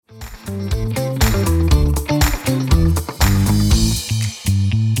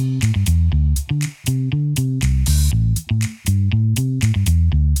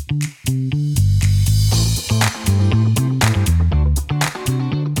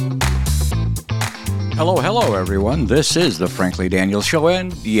Hello, everyone. This is the Frankly Daniel Show,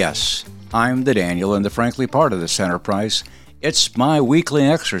 and yes, I'm the Daniel in the Frankly part of this enterprise. It's my weekly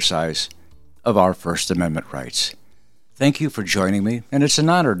exercise of our First Amendment rights. Thank you for joining me, and it's an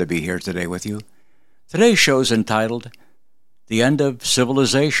honor to be here today with you. Today's show is entitled, The End of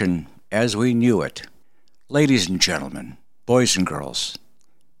Civilization as We Knew It. Ladies and gentlemen, boys and girls,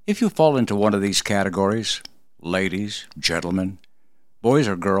 if you fall into one of these categories, ladies, gentlemen, boys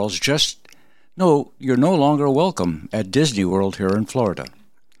or girls, just no, you're no longer welcome at Disney World here in Florida.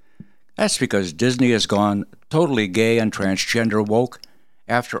 That's because Disney has gone totally gay and transgender woke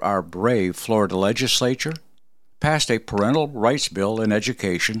after our brave Florida legislature passed a parental rights bill in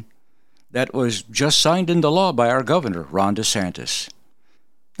education that was just signed into law by our governor, Ron DeSantis.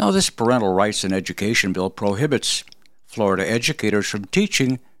 Now, this parental rights in education bill prohibits Florida educators from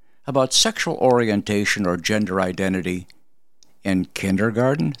teaching about sexual orientation or gender identity in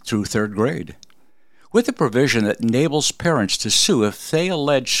kindergarten through third grade, with a provision that enables parents to sue if they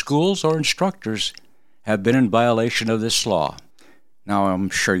allege schools or instructors have been in violation of this law. Now,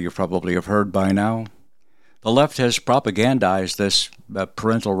 I'm sure you probably have heard by now, the left has propagandized this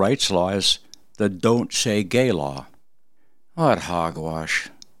parental rights law as the Don't Say Gay law. What hogwash.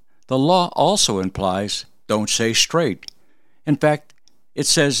 The law also implies don't say straight. In fact, it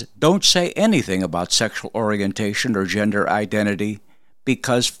says don't say anything about sexual orientation or gender identity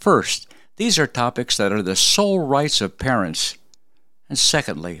because, first, these are topics that are the sole rights of parents, and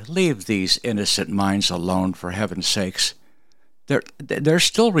secondly, leave these innocent minds alone, for heaven's sakes. They're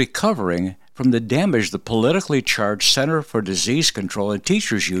still recovering from the damage the politically charged Center for Disease Control and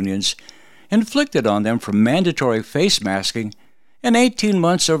teachers' unions inflicted on them from mandatory face masking and 18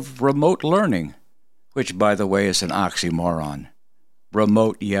 months of remote learning, which, by the way, is an oxymoron.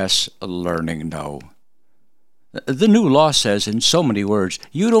 Remote, yes. Learning, no. The new law says, in so many words,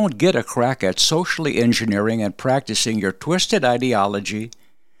 you don't get a crack at socially engineering and practicing your twisted ideology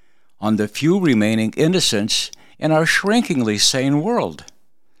on the few remaining innocents in our shrinkingly sane world.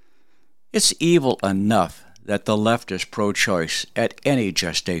 It's evil enough that the left is pro-choice at any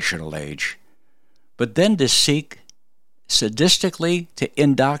gestational age, but then to seek sadistically to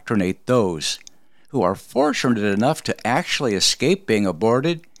indoctrinate those who are fortunate enough to actually escape being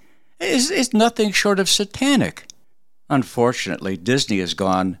aborted is nothing short of satanic. Unfortunately, Disney has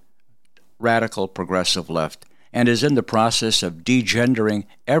gone radical progressive left and is in the process of degendering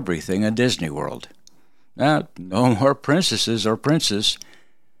everything in Disney World. Now, no more princesses or princes,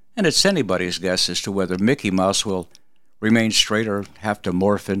 and it's anybody's guess as to whether Mickey Mouse will remain straight or have to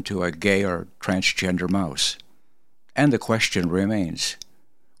morph into a gay or transgender mouse. And the question remains,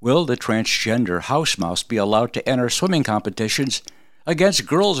 will the transgender house mouse be allowed to enter swimming competitions against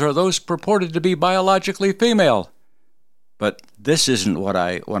girls or those purported to be biologically female? But this isn't what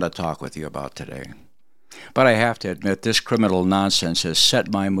I want to talk with you about today. But I have to admit, this criminal nonsense has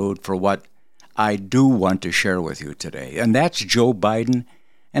set my mood for what I do want to share with you today, and that's Joe Biden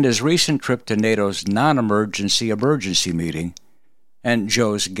and his recent trip to NATO's emergency meeting and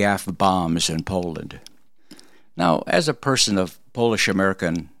Joe's gaffe bombs in Poland. Now, as a person of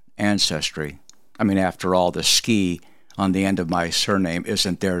Polish-American ancestry, after all, the ski on the end of my surname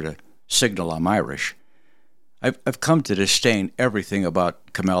isn't there to signal I'm Irish, I've come to disdain everything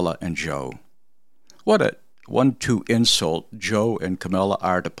about Camilla and Joe. What a 1-2 insult Joe and Camilla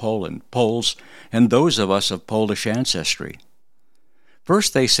are to Poland, Poles, and those of us of Polish ancestry.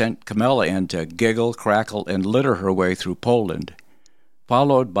 First they sent Camilla in to giggle, crackle, and litter her way through Poland,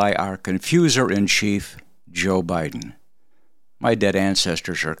 followed by our confuser-in-chief, Joe Biden. My dead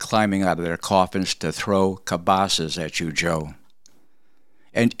ancestors are climbing out of their coffins to throw kibasas at you, Joe.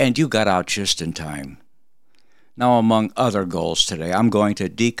 And you got out just in time. Now, among other goals today, I'm going to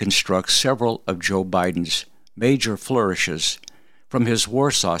deconstruct several of Joe Biden's major flourishes from his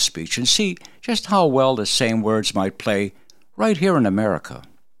Warsaw speech and see just how well the same words might play right here in America.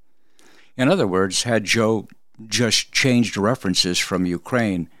 In other words, had Joe just changed references from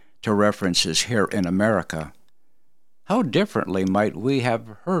Ukraine to references here in America, how differently might we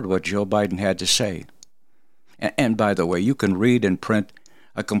have heard what Joe Biden had to say? And by the way, you can read and print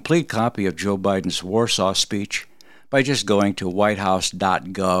a complete copy of Joe Biden's Warsaw speech by just going to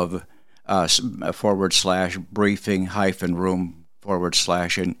whitehouse.gov /briefing-room/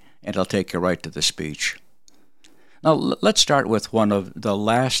 and it'll take you right to the speech. Now, let's start with one of the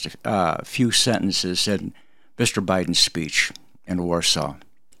last few sentences in Mr. Biden's speech in Warsaw.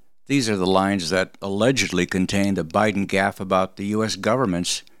 These are the lines that allegedly contain the Biden gaffe about the U.S.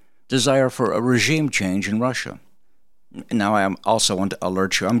 government's desire for a regime change in Russia. Now, I also want to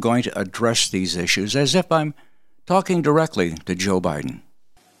alert you, I'm going to address these issues as if I'm talking directly to Joe Biden.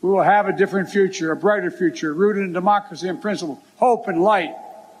 We will have a different future, a brighter future, rooted in democracy and principle, hope and light,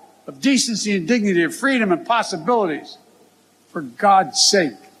 of decency and dignity, of freedom and possibilities. For God's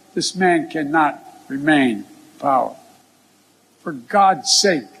sake, this man cannot remain in power. For God's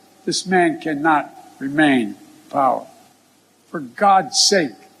sake, this man cannot remain in power. For God's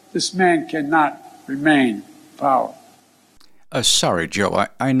sake, this man cannot remain in power. Sorry, Joe,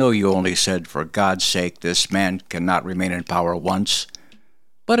 I know you only said, for God's sake, this man cannot remain in power once,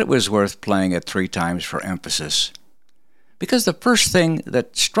 but it was worth playing it 3 times for emphasis. Because the first thing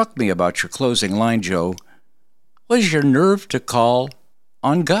that struck me about your closing line, Joe, was your nerve to call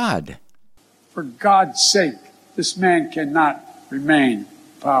on God. For God's sake, this man cannot remain in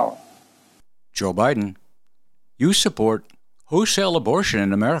power. Joe Biden, you support wholesale abortion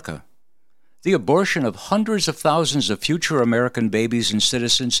in America. The abortion of hundreds of thousands of future American babies and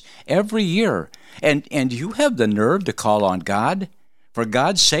citizens every year. And you have the nerve to call on God? For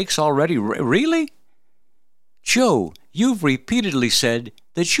God's sakes already? Really? Joe, you've repeatedly said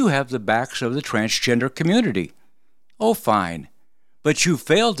that you have the backs of the transgender community. Oh, fine. But you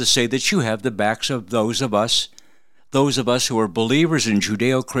failed to say that you have the backs of those of us who are believers in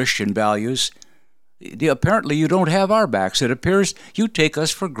Judeo-Christian values. Apparently you don't have our backs. It appears you take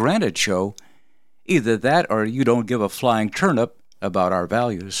us for granted, Joe. Either that or you don't give a flying turnip about our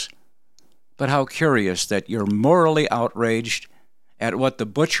values. But how curious that you're morally outraged at what the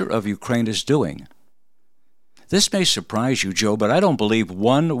butcher of Ukraine is doing. This may surprise you, Joe, but I don't believe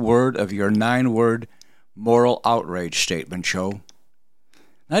one word of your 9-word moral outrage statement, Joe.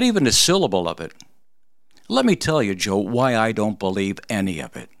 Not even a syllable of it. Let me tell you, Joe, why I don't believe any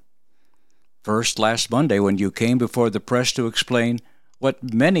of it. First, last Monday, when you came before the press to explain what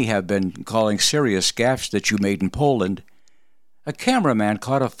many have been calling serious gaffes that you made in Poland, a cameraman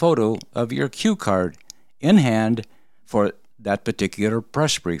caught a photo of your cue card in hand for that particular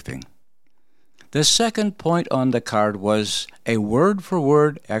press briefing. The second point on the card was a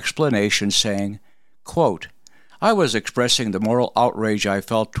word-for-word explanation saying, quote, I was expressing the moral outrage I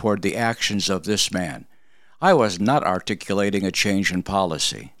felt toward the actions of this man. I was not articulating a change in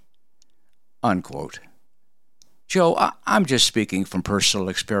policy. Unquote. Joe, I'm just speaking from personal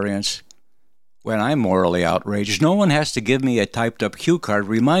experience. When I'm morally outraged, no one has to give me a typed-up cue card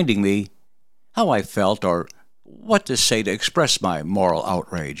reminding me how I felt or what to say to express my moral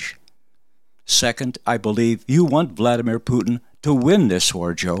outrage. Second, I believe you want Vladimir Putin to win this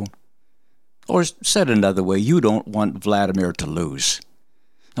war, Joe. Or said another way, you don't want Vladimir to lose.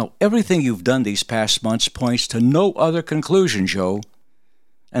 Now, everything you've done these past months points to no other conclusion, Joe.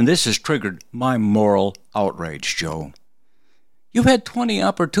 And this has triggered my moral outrage, Joe. You've had 20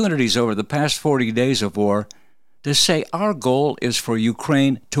 opportunities over the past 40 days of war to say our goal is for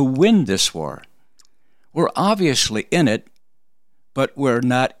Ukraine to win this war. We're obviously in it, but we're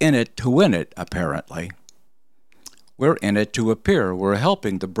not in it to win it, apparently. We're in it to appear we're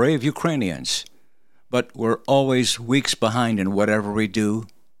helping the brave Ukrainians, but we're always weeks behind in whatever we do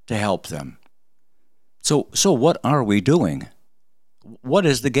to help them. So what are we doing? What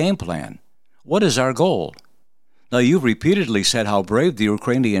is the game plan? What is our goal? Now, you've repeatedly said how brave the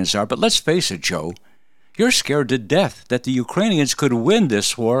Ukrainians are, but let's face it, Joe, you're scared to death that the Ukrainians could win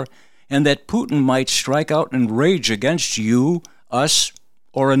this war and that Putin might strike out and rage against you, us,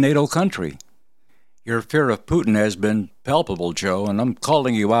 or a NATO country. Your fear of Putin has been palpable, Joe, and I'm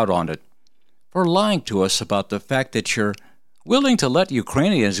calling you out on it for lying to us about the fact that you're willing to let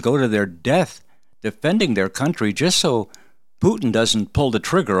Ukrainians go to their death defending their country just so Putin doesn't pull the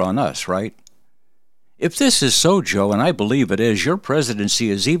trigger on us, right? If this is so, Joe, and I believe it is, your presidency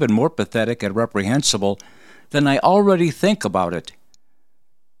is even more pathetic and reprehensible than I already think about it.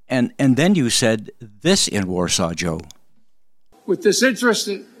 And then you said this in Warsaw, Joe. With disinterest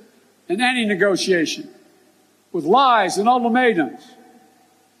in any negotiation, with lies and ultimatums,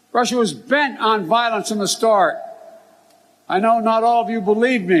 Russia was bent on violence from the start. I know not all of you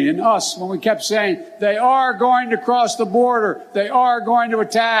believed me and us when we kept saying they are going to cross the border, they are going to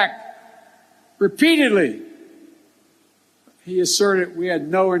attack. Repeatedly, he asserted we had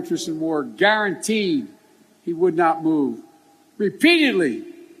no interest in war, guaranteed he would not move. Repeatedly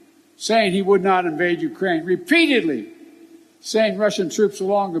saying he would not invade Ukraine. Repeatedly saying Russian troops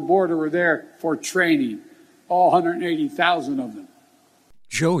along the border were there for training, all 180,000 of them.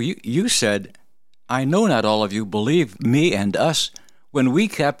 Joe, you said, I know not all of you believe me and us when we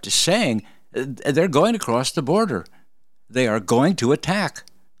kept saying they're going to cross the border. They are going to attack.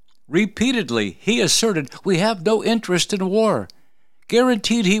 Repeatedly, he asserted, "We have no interest in war,"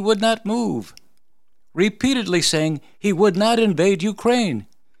 guaranteed he would not move, repeatedly saying he would not invade Ukraine,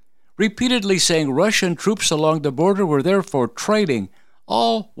 repeatedly saying Russian troops along the border were there for trading,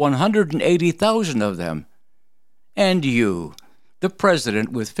 all 180,000 of them. And you, the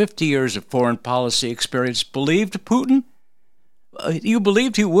president with 50 years of foreign policy experience, believed Putin? You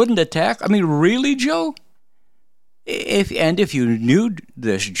believed he wouldn't attack? I mean, really, Joe? If you knew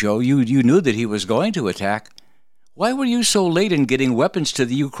this, Joe, you knew that he was going to attack, why were you so late in getting weapons to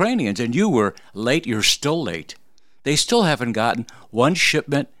the Ukrainians? And you were late, you're still late. They still haven't gotten one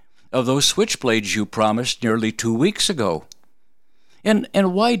shipment of those switchblades you promised nearly 2 weeks ago. And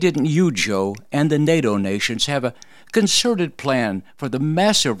why didn't you, Joe, and the NATO nations have a concerted plan for the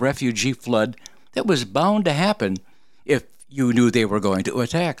massive refugee flood that was bound to happen if you knew they were going to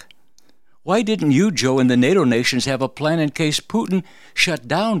attack? Why didn't you, Joe, and the NATO nations have a plan in case Putin shut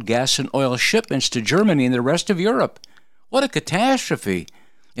down gas and oil shipments to Germany and the rest of Europe? What a catastrophe!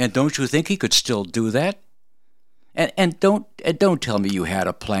 And don't you think he could still do that? And don't tell me you had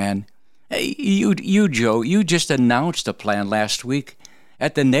a plan. You, Joe, you just announced a plan last week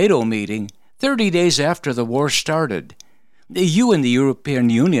at the NATO meeting, 30 days after the war started. You and the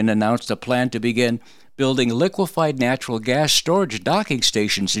European Union announced a plan to begin building liquefied natural gas storage docking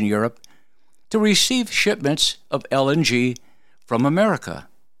stations in Europe to receive shipments of LNG from America.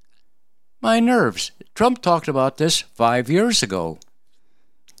 My nerves. Trump talked about this 5 years ago.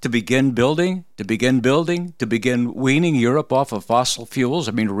 To begin building, to begin weaning Europe off of fossil fuels.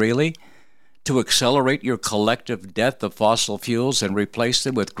 I mean, really? To accelerate your collective death of fossil fuels and replace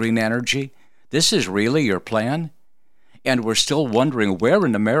them with green energy? This is really your plan? And we're still wondering where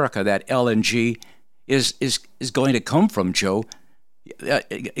in America that LNG is going to come from, Joe,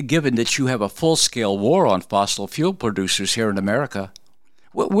 given that you have a full-scale war on fossil fuel producers here in America.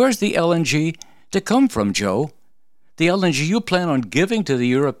 Where's the LNG to come from, Joe? The LNG you plan on giving to the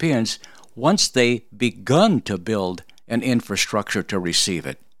Europeans once they begun to build an infrastructure to receive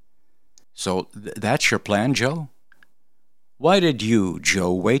it. So that's your plan, Joe? Why did you,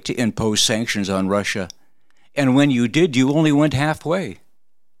 Joe, wait to impose sanctions on Russia? And when you did, you only went halfway.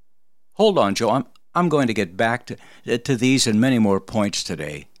 Hold on, Joe. I'm going to get back to these and many more points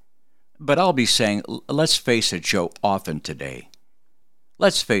today. But I'll be saying, let's face it, Joe, often today.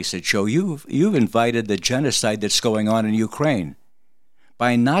 Let's face it, Joe, you've invited the genocide that's going on in Ukraine.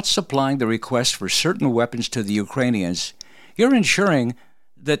 By not supplying the request for certain weapons to the Ukrainians, you're ensuring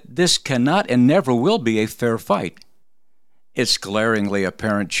that this cannot and never will be a fair fight. It's glaringly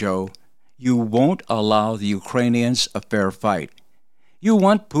apparent, Joe, you won't allow the Ukrainians a fair fight. You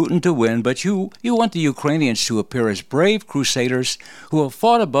want Putin to win, but you want the Ukrainians to appear as brave crusaders who have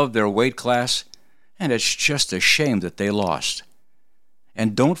fought above their weight class, and it's just a shame that they lost.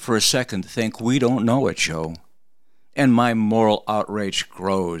 And don't for a second think we don't know it, Joe. And my moral outrage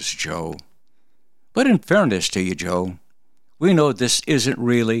grows, Joe. But in fairness to you, Joe, we know this isn't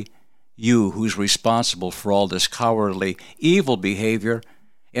really you who's responsible for all this cowardly, evil behavior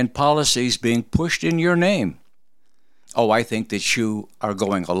and policies being pushed in your name. Oh, I think that you are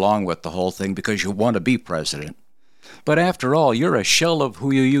going along with the whole thing because you want to be president. But after all, you're a shell of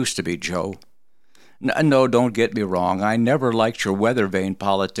who you used to be, Joe. No, don't get me wrong. I never liked your weather vane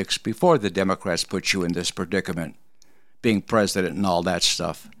politics before the Democrats put you in this predicament, being president and all that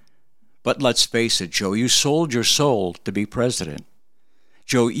stuff. But let's face it, Joe, you sold your soul to be president.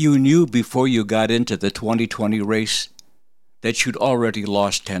 Joe, you knew before you got into the 2020 race that you'd already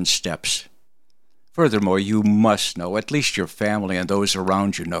lost 10 steps. Furthermore, you must know, at least your family and those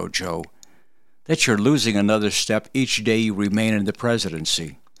around you know, Joe, that you're losing another step each day you remain in the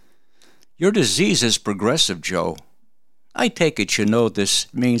presidency. Your disease is progressive, Joe. I take it you know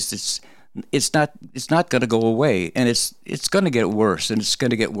this means it's not going to go away, and it's going to get worse, and it's going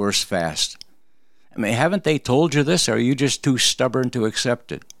to get worse fast. I mean, haven't they told you this, or are you just too stubborn to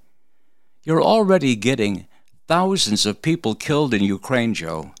accept it? You're already getting thousands of people killed in Ukraine,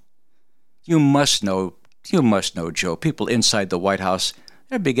 Joe. You must know, Joe, people inside the White House,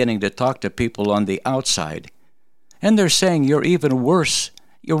 they're beginning to talk to people on the outside. And they're saying you're even worse.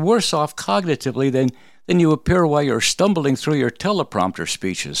 You're worse off cognitively than you appear while you're stumbling through your teleprompter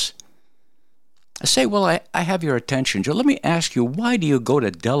speeches. I say, well, I have your attention, Joe. Let me ask you, why do you go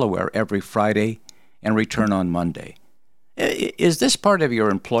to Delaware every Friday and return on Monday? Is this part of your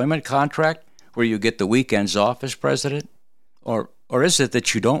employment contract where you get the weekends off as president? Or is it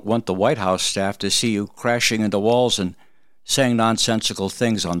that you don't want the White House staff to see you crashing into walls and saying nonsensical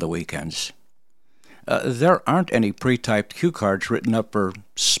things on the weekends? There aren't any pre-typed cue cards written up for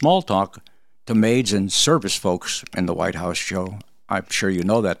small talk to maids and service folks in the White House, Joe. I'm sure you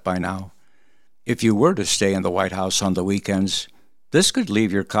know that by now. If you were to stay in the White House on the weekends, this could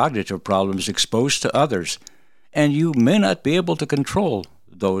leave your cognitive problems exposed to others, and you may not be able to control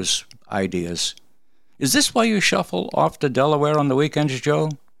those ideas. Is this why you shuffle off to Delaware on the weekends, Joe?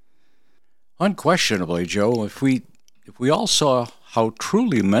 Unquestionably, Joe, if we all saw how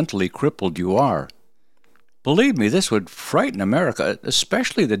truly mentally crippled you are, believe me, this would frighten America,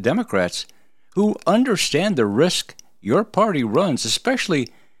 especially the Democrats, who understand the risk your party runs, especially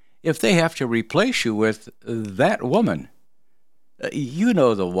if they have to replace you with that woman. You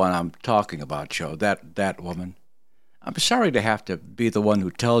know the one I'm talking about, Joe, that woman. I'm sorry to have to be the one who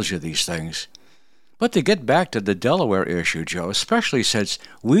tells you these things. But to get back to the Delaware issue, Joe, especially since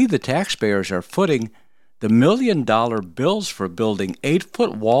we, the taxpayers, are footing the million-dollar bills for building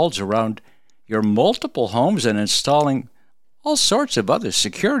 8-foot walls around your multiple homes and installing all sorts of other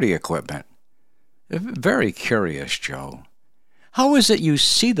security equipment. Very curious, Joe. How is it you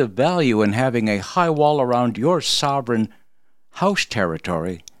see the value in having a high wall around your sovereign house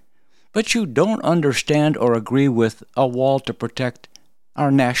territory, but you don't understand or agree with a wall to protect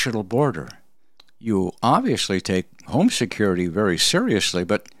our national border? You obviously take home security very seriously,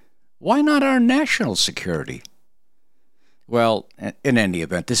 but why not our national security? Well, in any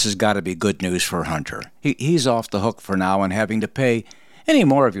event, this has got to be good news for Hunter. He's off the hook for now and having to pay any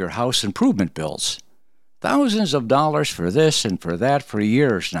more of your house improvement bills. Thousands of dollars for this and for that for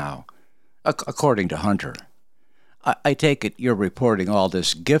years now, according to Hunter. I take it you're reporting all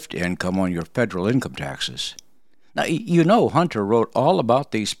this gift income on your federal income taxes. Now, you know Hunter wrote all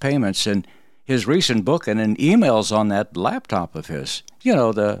about these payments in his recent book and in emails on that laptop of his. You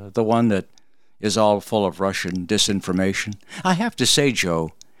know, the one that is all full of Russian disinformation. I have to say,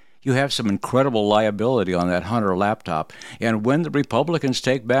 Joe, you have some incredible liability on that Hunter laptop, and when the Republicans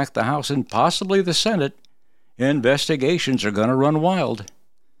take back the House and possibly the Senate, investigations are going to run wild.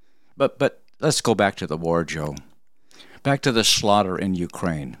 But let's go back to the war, Joe. Back to the slaughter in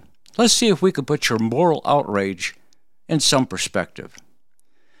Ukraine. Let's see if we can put your moral outrage in some perspective.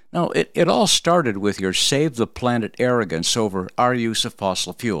 Now, it all started with your save the planet arrogance over our use of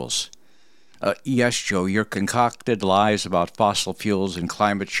fossil fuels. Yes, Joe, your concocted lies about fossil fuels and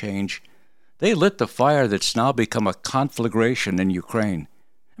climate change, they lit the fire that's now become a conflagration in Ukraine.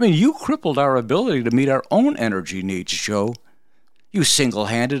 I mean, you crippled our ability to meet our own energy needs, Joe. You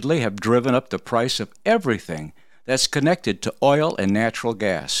single-handedly have driven up the price of everything that's connected to oil and natural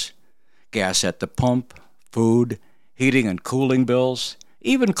gas. Gas at the pump, food, heating and cooling bills,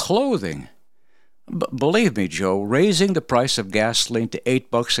 even clothing. Believe me, Joe, raising the price of gasoline to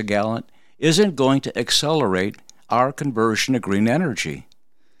 $8 a gallon isn't going to accelerate our conversion to green energy.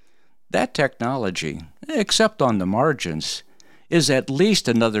 That technology, except on the margins, is at least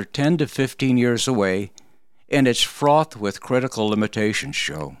another 10 to 15 years away, and it's fraught with critical limitations,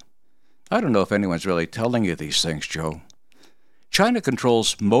 Joe. I don't know if anyone's really telling you these things, Joe. China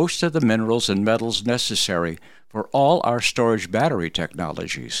controls most of the minerals and metals necessary for all our storage battery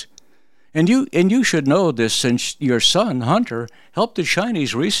technologies. And you should know this since your son, Hunter, helped the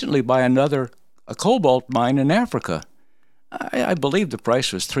Chinese recently buy a cobalt mine in Africa. I believe the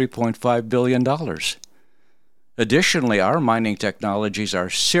price was $3.5 billion. Additionally, our mining technologies are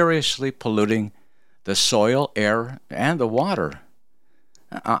seriously polluting the soil, air, and the water.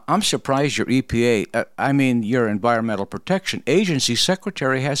 I'm surprised your EPA, your Environmental Protection Agency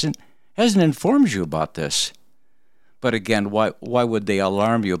Secretary hasn't informed you about this. But again, why would they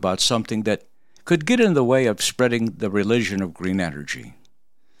alarm you about something that could get in the way of spreading the religion of green energy?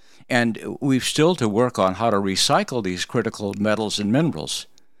 And we've still to work on how to recycle these critical metals and minerals.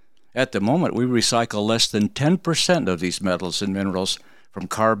 At the moment, we recycle less than 10% of these metals and minerals from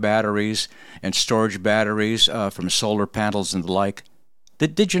car batteries and storage batteries, from solar panels and the like.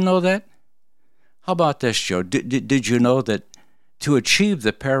 Did you know that? How about this, Joe? Did you know that to achieve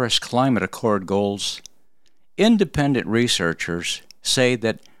the Paris Climate Accord goals, independent researchers say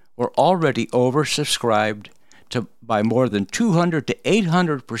that we're already oversubscribed by more than 200 to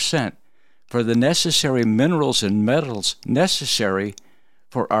 800% for the necessary minerals and metals necessary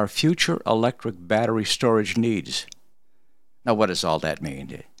for our future electric battery storage needs? Now, what does all that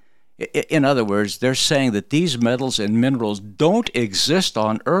mean? In other words, they're saying that these metals and minerals don't exist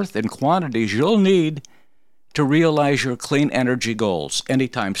on Earth in quantities you'll need to realize your clean energy goals,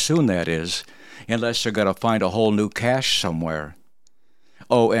 anytime soon, that is, unless they're going to find a whole new cache somewhere.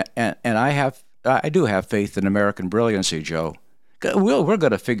 Oh, and I do have faith in American brilliancy, Joe. We're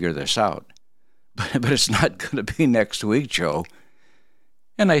going to figure this out. But it's not going to be next week, Joe.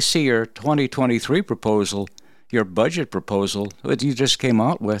 And I see your 2023 proposal, your budget proposal that you just came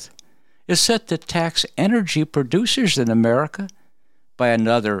out with, is set to tax energy producers in America by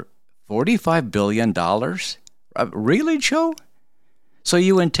another $45 billion? Really, Joe? So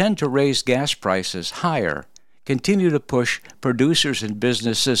you intend to raise gas prices higher, continue to push producers and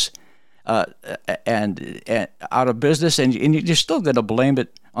businesses and out of business, and you're still going to blame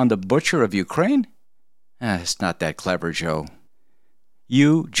it on the butcher of Ukraine? It's not that clever, Joe.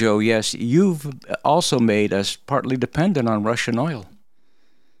 You, Joe, yes, you've also made us partly dependent on Russian oil.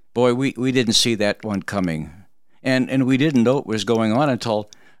 Boy, we didn't see that one coming. And we didn't know it was going on until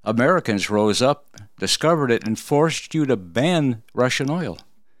Americans rose up, discovered it, and forced you to ban Russian oil.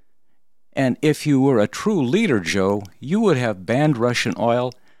 And if you were a true leader, Joe, you would have banned Russian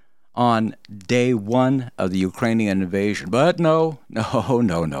oil on day one of the Ukrainian invasion. But no.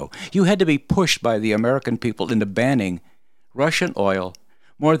 You had to be pushed by the American people into banning Russian oil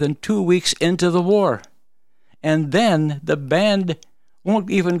more than 2 weeks into the war. And then the ban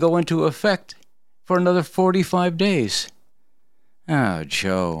won't even go into effect for another 45 days. Oh,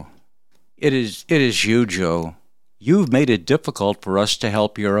 Joe. It is you, Joe. You've made it difficult for us to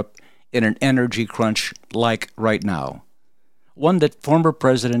help Europe in an energy crunch like right now. One that former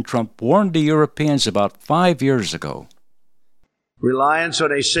President Trump warned the Europeans about 5 years ago. Reliance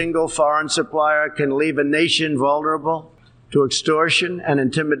on a single foreign supplier can leave a nation vulnerable to extortion and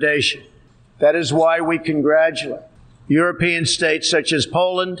intimidation. That is why we congratulate European states such as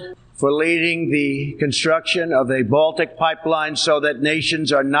Poland for leading the construction of a Baltic pipeline so that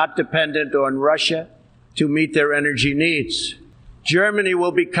nations are not dependent on Russia to meet their energy needs. Germany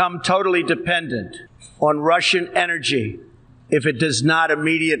will become totally dependent on Russian energy if it does not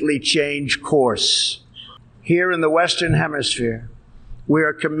immediately change course. Here in the Western Hemisphere, we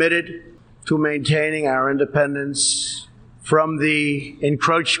are committed to maintaining our independence from the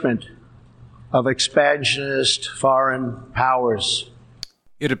encroachment of expansionist foreign powers.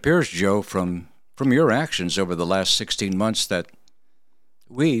 It appears, Joe, from your actions over the last 16 months that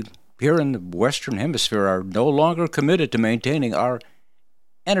we, here in the Western Hemisphere, are no longer committed to maintaining our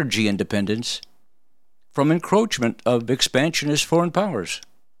energy independence from encroachment of expansionist foreign powers.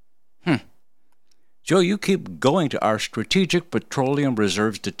 Joe, you keep going to our strategic petroleum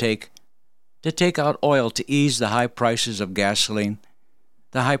reserves to take out oil to ease the high prices of gasoline,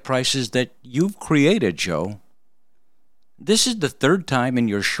 the high prices that you've created, Joe. This is the third time in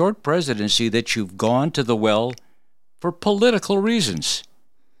your short presidency that you've gone to the well for political reasons.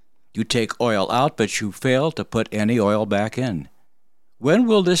 You take oil out, but you fail to put any oil back in. When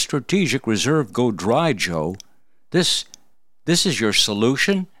will this strategic reserve go dry, Joe? This is your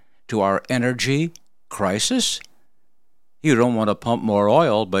solution to our energy crisis? You don't want to pump more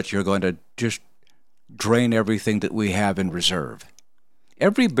oil, but you're going to just drain everything that we have in reserve.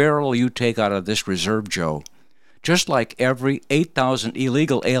 Every barrel you take out of this reserve, Joe, just like every 8,000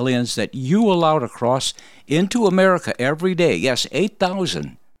 illegal aliens that you allow to cross into America every day, yes,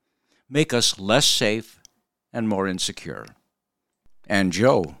 8,000, make us less safe and more insecure. And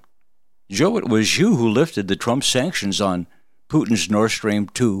Joe, it was you who lifted the Trump sanctions on Putin's Nord Stream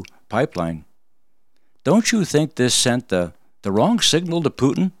 2 pipeline. Don't you think this sent the wrong signal to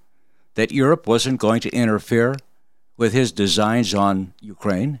Putin that Europe wasn't going to interfere with his designs on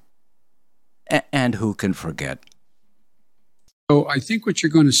Ukraine? And who can forget? So I think what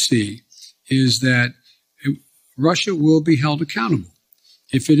you're going to see is that Russia will be held accountable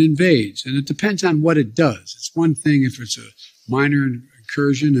if it invades. And it depends on what it does. It's one thing if it's a minor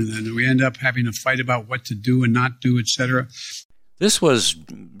incursion and then we end up having a fight about what to do and not do, etc. This was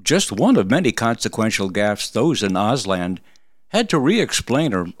just one of many consequential gaffes those in Ausland had to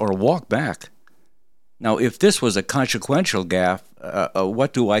re-explain or walk back. Now, if this was a consequential gaffe,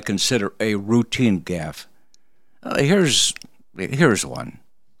 what do I consider a routine gaffe? Here's one.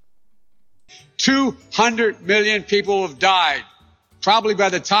 200 million people have died, probably by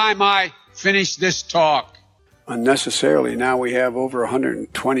the time I finish this talk. Unnecessarily, now we have over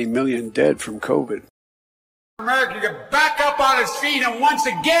 120 million dead from COVID. America can back up on its feet and once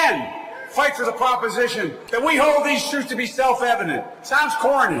again fight for the proposition that we hold these truths to be self-evident. Sounds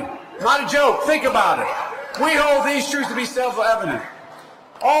corny. Not a joke. Think about it. We hold these truths to be self-evident.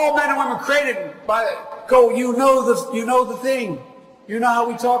 All men and women created by you know the thing. You know how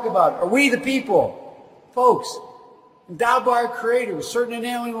we talk about it. Are we the people? Folks, endowed by our Creator with certain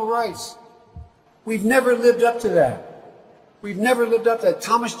inalienable rights. We've never lived up to that. We've never lived up to that.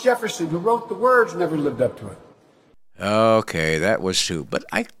 Thomas Jefferson, who wrote the words, never lived up to it. Okay, that was true, but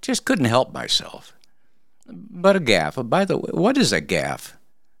I just couldn't help myself. But a gaffe, by the way, what is a gaffe?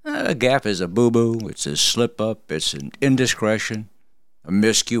 A gaffe is a boo-boo, it's a slip-up, it's an indiscretion, a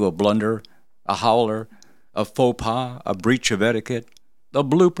miscue, a blunder, a howler, a faux pas, a breach of etiquette, a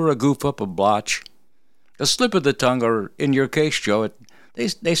blooper, a goof-up, a blotch, a slip of the tongue, or in your case, Joe,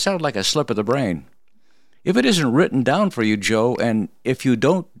 they sound like a slip of the brain. If it isn't written down for you, Joe, and if you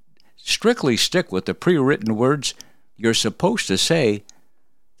don't strictly stick with the pre-written words you're supposed to say,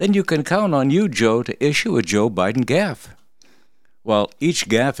 then you can count on you, Joe, to issue a Joe Biden gaffe. While each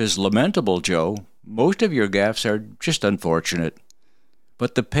gaffe is lamentable, Joe, most of your gaffes are just unfortunate.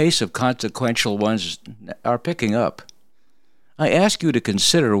 But the pace of consequential ones are picking up. I ask you to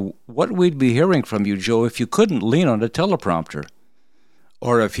consider what we'd be hearing from you, Joe, if you couldn't lean on a teleprompter.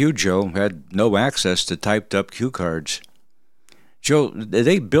 Or if you, Joe, had no access to typed-up cue cards. Joe,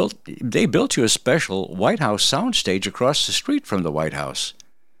 they built you a special White House soundstage across the street from the White House.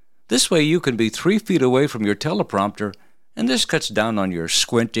 This way you can be 3 feet away from your teleprompter, and this cuts down on your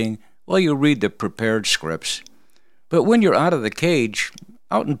squinting while you read the prepared scripts. But when you're out of the cage,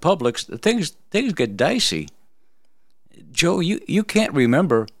 out in public, things get dicey. Joe, you can't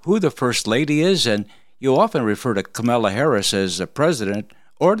remember who the First Lady is, and you often refer to Kamala Harris as the President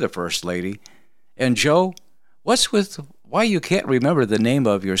or the First Lady. And Joe, what's with why you can't remember the name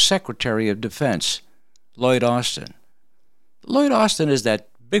of your Secretary of Defense, Lloyd Austin? Lloyd Austin is that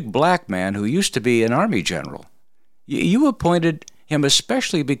big black man who used to be an Army general. You appointed him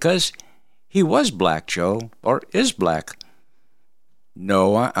especially because he was black, Joe, or is black.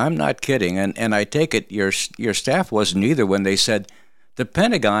 No, I'm not kidding, and I take it your staff wasn't either when they said the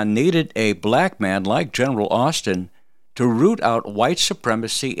Pentagon needed a black man like General Austin to root out white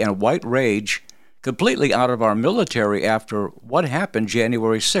supremacy and white rage completely out of our military after what happened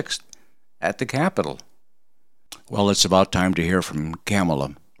January 6th at the Capitol. Well, it's about time to hear from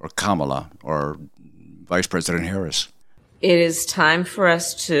Kamala or Vice President Harris. It is time for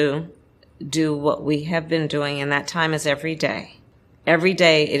us to do what we have been doing, and that time is every day. Every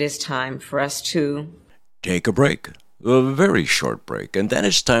day it is time for us to take a break, a very short break, and then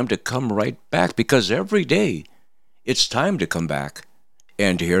it's time to come right back, because every day it's time to come back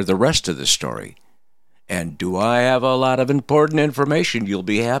and hear the rest of the story. And do I have a lot of important information you'll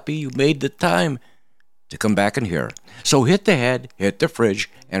be happy you made the time to come back and hear. So hit the head, hit the fridge,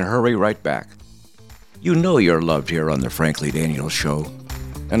 and hurry right back. You know you're loved here on the Frankly Daniels Show,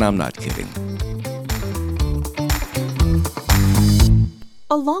 and I'm not kidding.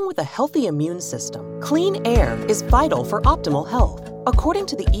 Along with a healthy immune system, clean air is vital for optimal health. According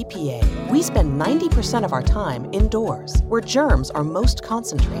to the EPA, we spend 90% of our time indoors, where germs are most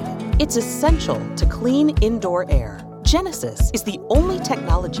concentrated. It's essential to clean indoor air. Genesis is the only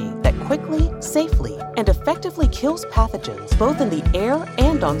technology that quickly, safely, and effectively kills pathogens both in the air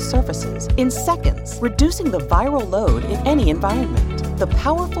and on surfaces in seconds, reducing the viral load in any environment. The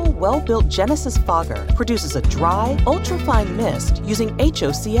powerful, well-built Genesis fogger produces a dry, ultrafine mist using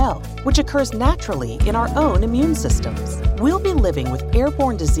HOCl, which occurs naturally in our own immune systems. We'll be living with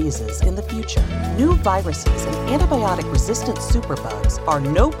airborne diseases in the future. New viruses and antibiotic-resistant superbugs are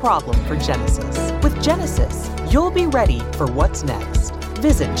no problem for Genesis. With Genesis, you'll be ready for what's next.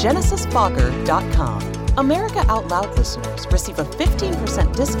 Visit GenesisFogger.com. America Out Loud listeners receive a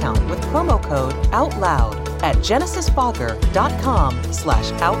 15% discount with promo code OUTLOUD at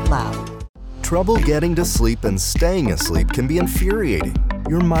GenesisFogger.com/OutLoud. Trouble getting to sleep and staying asleep can be infuriating.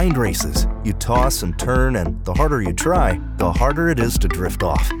 Your mind races. You toss and turn, and the harder you try, the harder it is to drift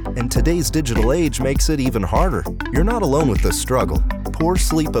off. And today's digital age makes it even harder. You're not alone with this struggle. Poor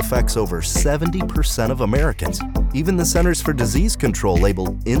sleep affects over 70% of Americans. Even the Centers for Disease Control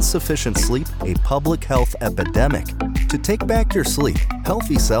labeled insufficient sleep a public health epidemic. To take back your sleep,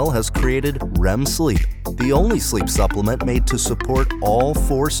 Healthy Cell has created REM Sleep, the only sleep supplement made to support all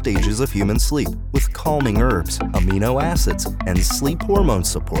 4 stages of human sleep, with calming herbs, amino acids, and sleep hormone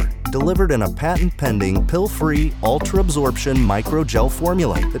support, delivered in a patent-pending, pill-free, ultra-absorption microgel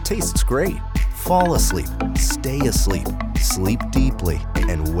formula that tastes great. Fall asleep, stay asleep, sleep deeply,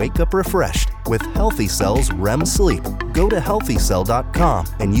 and wake up refreshed with Healthy Cell's REM Sleep. Go to healthycell.com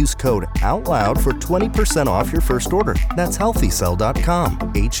and use code OUTLOUD for 20% off your first order. That's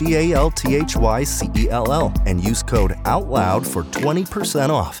healthycell.com, HEALTHYCELL, and use code OUTLOUD for 20%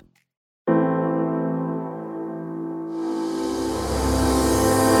 off.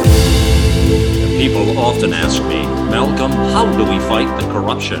 People often ask me, Malcolm, how do we fight the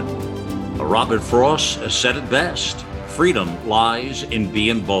corruption? Robert Frost said it best. Freedom lies in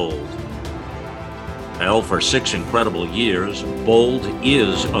being bold. Hell, for 6 incredible years, bold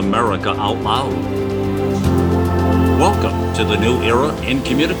is America Out Loud. Welcome to the new era in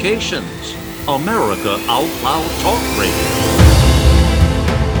communications. America Out Loud Talk Radio.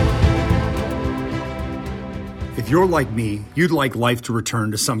 If you're like me, you'd like life to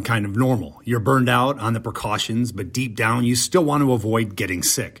return to some kind of normal. You're burned out on the precautions, but deep down you still want to avoid getting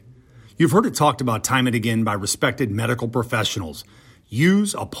sick. You've heard it talked about time and again by respected medical professionals.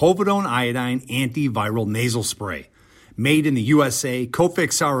 Use a povidone iodine antiviral nasal spray. Made in the USA,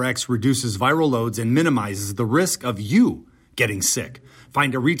 Cofix RX reduces viral loads and minimizes the risk of you getting sick.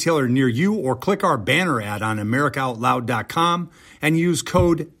 Find a retailer near you or click our banner ad on AmericaOutloud.com and use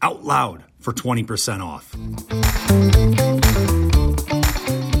code OUTLOUD for 20% off.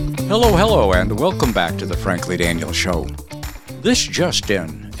 Hello, and welcome back to the Frankly Daniel Show. This just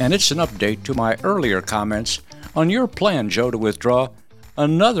in, and it's an update to my earlier comments on your plan, Joe, to withdraw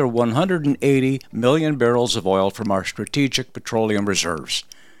another 180 million barrels of oil from our strategic petroleum reserves,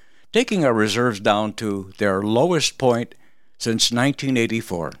 taking our reserves down to their lowest point since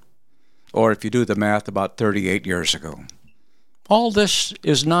 1984, or if you do the math, about 38 years ago. All this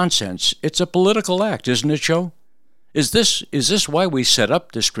is nonsense. It's a political act, isn't it, Joe? Is this why we set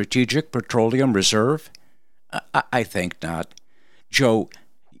up the Strategic Petroleum Reserve? I think not. Joe,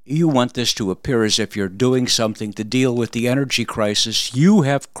 you want this to appear as if you're doing something to deal with the energy crisis you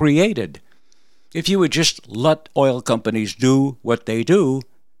have created. If you would just let oil companies do what they do,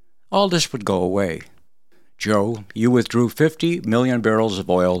 all this would go away. Joe, you withdrew 50 million barrels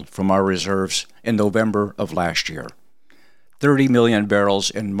of oil from our reserves in November of last year, 30 million barrels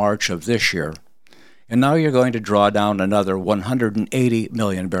in March of this year, and now you're going to draw down another 180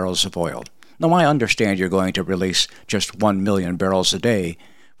 million barrels of oil. Now, I understand you're going to release just 1 million barrels a day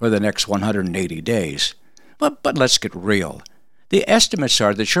for the next 180 days. But let's get real. The estimates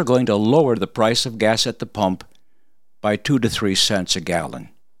are that you're going to lower the price of gas at the pump by 2 to 3 cents a gallon.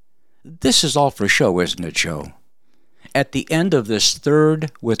 This is all for show, isn't it, Joe? At the end of this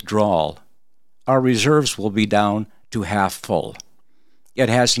third withdrawal, our reserves will be down to half full. It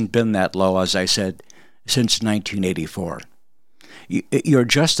hasn't been that low, as I said, since 1984. Your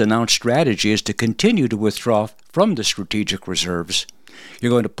just-announced strategy is to continue to withdraw from the strategic reserves.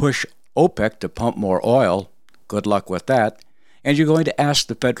 You're going to push OPEC to pump more oil. Good luck with that. And you're going to ask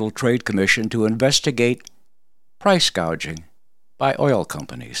the Federal Trade Commission to investigate price gouging by oil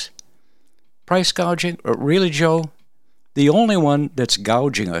companies. Price gouging? Really, Joe? The only one that's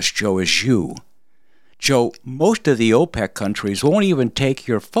gouging us, Joe, is you. Joe, most of the OPEC countries won't even take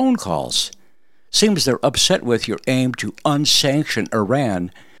your phone calls. Seems they're upset with your aim to unsanction Iran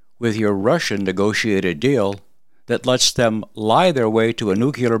with your Russian negotiated deal that lets them lie their way to a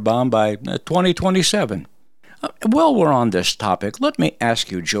nuclear bomb by 2027. While we're on this topic, let me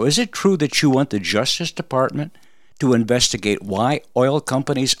ask you, Joe, is it true that you want the Justice Department to investigate why oil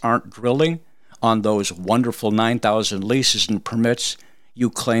companies aren't drilling on those wonderful 9,000 leases and permits you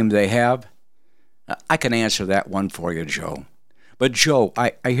claim they have? I can answer that one for you, Joe. But, Joe,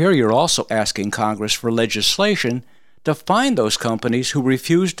 I hear you're also asking Congress for legislation to fine those companies who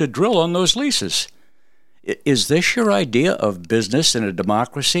refuse to drill on those leases. Is this your idea of business in a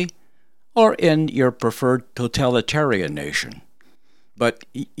democracy or in your preferred totalitarian nation? But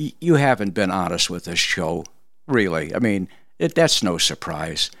you haven't been honest with us, Joe. Really. I mean, that's no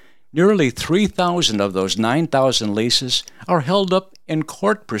surprise. Nearly 3,000 of those 9,000 leases are held up in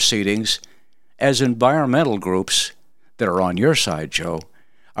court proceedings as environmental groups that are on your side, Joe,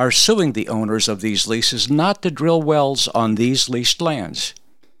 are suing the owners of these leases not to drill wells on these leased lands.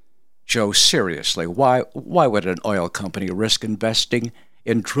 Joe, seriously, why would an oil company risk investing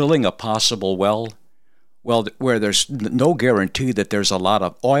in drilling a possible well where there's no guarantee that there's a lot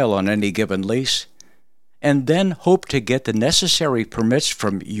of oil on any given lease, and then hope to get the necessary permits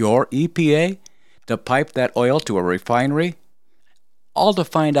from your EPA to pipe that oil to a refinery, all to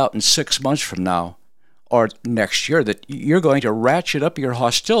find out in 6 months from now or next year that you're going to ratchet up your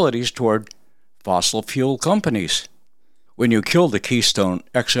hostilities toward fossil fuel companies? When you killed the Keystone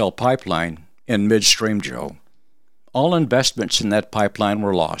XL pipeline in midstream, Joe, all investments in that pipeline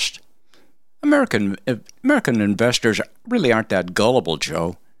were lost. American investors really aren't that gullible,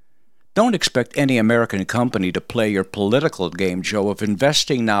 Joe. Don't expect any American company to play your political game, Joe, of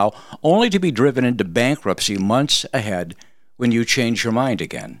investing now only to be driven into bankruptcy months ahead when you change your mind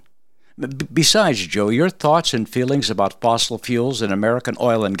again. Besides, Joe, your thoughts and feelings about fossil fuels and American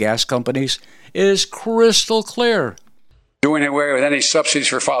oil and gas companies is crystal clear. Doing away with any subsidies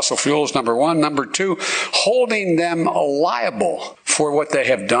for fossil fuels, number one. Number two, holding them liable for what they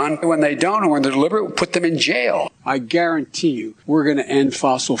have done. When they don't, or when they're deliberate, put them in jail. I guarantee you, we're going to end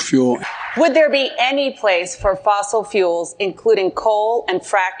fossil fuel. Would there be any place for fossil fuels, including coal and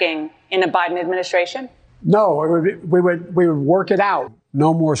fracking, in a Biden administration? No, we would work it out.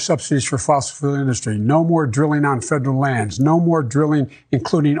 No more subsidies for fossil fuel industry. No more drilling on federal lands. No more drilling,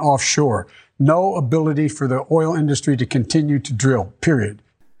 including offshore. No ability for the oil industry to continue to drill, period.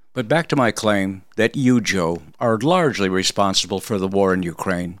 But back to my claim that you, Joe, are largely responsible for the war in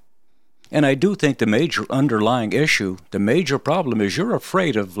Ukraine. And I do think the major underlying issue, the major problem is you're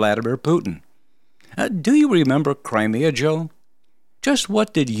afraid of Vladimir Putin. Do you remember Crimea, Joe? Just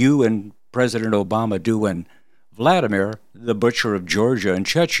what did you and President Obama do when Vladimir, the butcher of Georgia and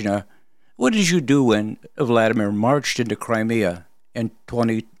Chechnya, what did you do when Vladimir marched into Crimea in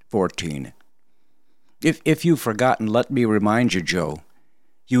 2014? If you've forgotten, let me remind you, Joe.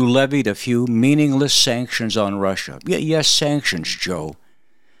 You levied a few meaningless sanctions on Russia. Yes, sanctions, Joe.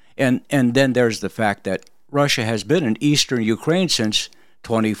 And then there's the fact that Russia has been in eastern Ukraine since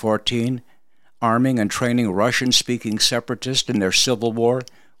 2014, arming and training Russian-speaking separatists in their civil war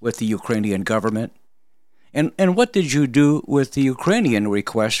with the Ukrainian government. And what did you do with the Ukrainian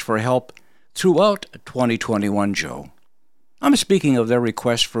request for help throughout 2021, Joe? I'm speaking of their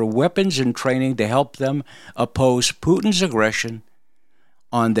request for weapons and training to help them oppose Putin's aggression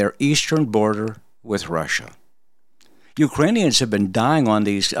on their eastern border with Russia. Ukrainians have been dying on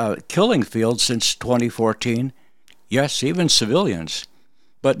these killing fields since 2014. Yes, even civilians.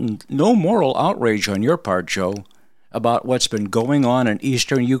 But no moral outrage on your part, Joe, about what's been going on in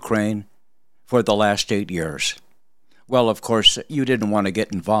eastern Ukraine for the last 8 years. Well, of course, you didn't want to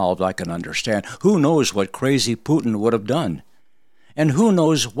get involved, I can understand. Who knows what crazy Putin would have done? And who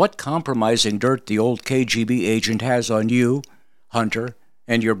knows what compromising dirt the old KGB agent has on you, Hunter,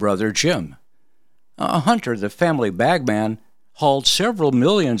 and your brother Jim. Hunter, the family bagman, hauled several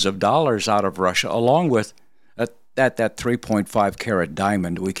millions of dollars out of Russia along with that 3.5 carat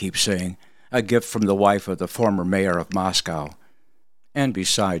diamond we keep saying, a gift from the wife of the former mayor of Moscow. And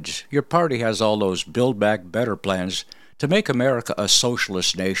besides, your party has all those Build Back Better plans to make America a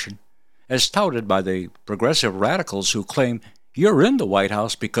socialist nation, as touted by the progressive radicals who claim you're in the White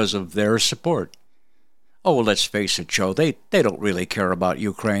House because of their support. Oh, let's face it, Joe, they don't really care about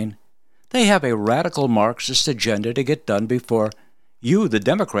Ukraine. They have a radical Marxist agenda to get done before you, the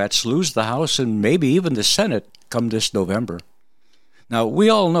Democrats, lose the House and maybe even the Senate come this November. Now, we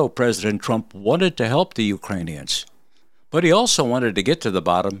all know President Trump wanted to help the Ukrainians, but he also wanted to get to the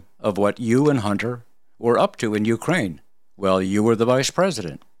bottom of what you and Hunter were up to in Ukraine. Well, you were the vice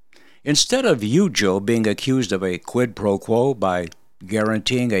president. Instead of you, Joe, being accused of a quid pro quo by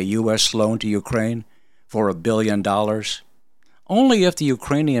guaranteeing a U.S. loan to Ukraine for $1 billion, only if the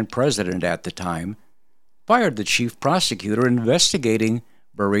Ukrainian president at the time fired the chief prosecutor investigating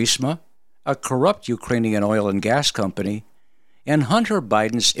Burisma, a corrupt Ukrainian oil and gas company, and Hunter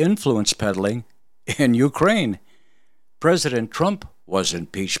Biden's influence peddling in Ukraine. President Trump was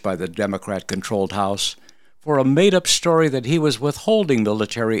impeached by the Democrat-controlled House for a made-up story that he was withholding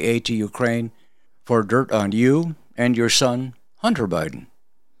military aid to Ukraine for dirt on you and your son, Hunter Biden.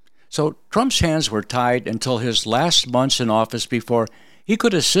 So Trump's hands were tied until his last months in office before he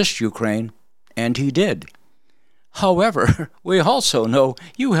could assist Ukraine, and he did. However, we also know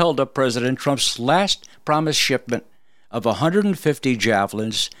you held up President Trump's last promised shipment of 150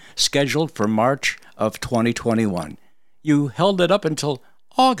 Javelins scheduled for March of 2021. You held it up until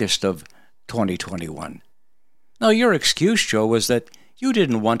August of 2021. Now, your excuse, Joe, was that you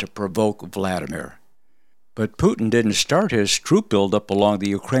didn't want to provoke Vladimir. But Putin didn't start his troop buildup along the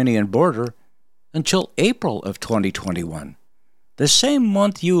Ukrainian border until April of 2021, the same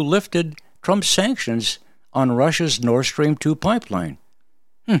month you lifted Trump's sanctions on Russia's Nord Stream 2 pipeline.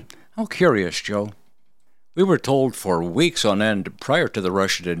 How curious, Joe. We were told for weeks on end prior to the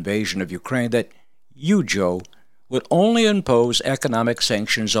Russian invasion of Ukraine that you, Joe, would only impose economic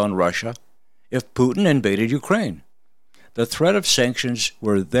sanctions on Russia if Putin invaded Ukraine. The threat of sanctions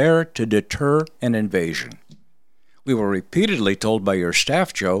were there to deter an invasion. We were repeatedly told by your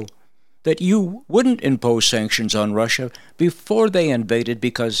staff, Joe, that you wouldn't impose sanctions on Russia before they invaded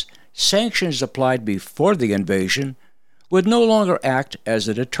because sanctions applied before the invasion would no longer act as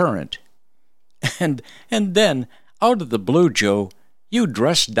a deterrent. And then, out of the blue, Joe, you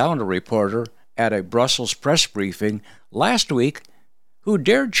dressed down a reporter at a Brussels press briefing last week who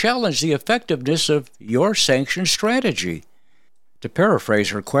dared challenge the effectiveness of your sanction strategy. To paraphrase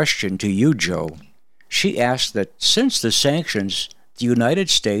her question to you, Joe, she asked that since the sanctions the United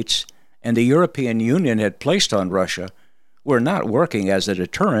States and the European Union had placed on Russia were not working as a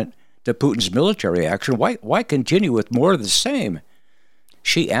deterrent to Putin's military action, why continue with more of the same?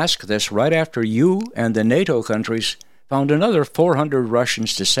 She asked this right after you and the NATO countries found another 400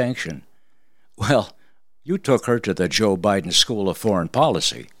 Russians to sanction. Well, you took her to the Joe Biden School of Foreign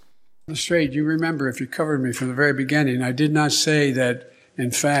Policy. Straight, you remember, if you covered me from the very beginning, I did not say that, in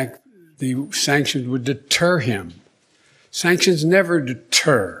fact, the sanctions would deter him. Sanctions never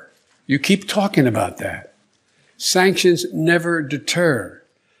deter. You keep talking about that. Sanctions never deter.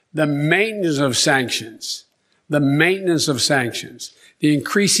 The maintenance of sanctions, the maintenance of sanctions, the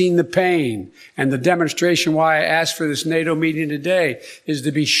increasing the pain, and the demonstration why I asked for this NATO meeting today is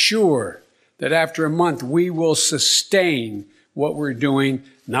to be sure that after a month we will sustain what we're doing,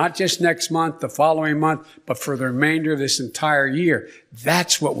 not just next month, the following month, but for the remainder of this entire year.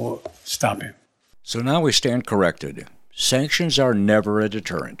 That's what will stop him. So now we stand corrected. Sanctions are never a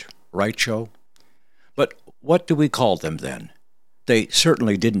deterrent, right, Joe? But what do we call them then? They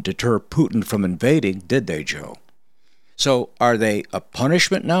certainly didn't deter Putin from invading, did they, Joe? So are they a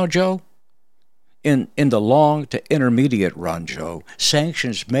punishment now, Joe? In the long to intermediate run, Joe,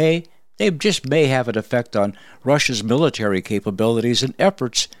 sanctions may have an effect on Russia's military capabilities and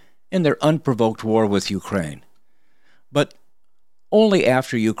efforts in their unprovoked war with Ukraine. But only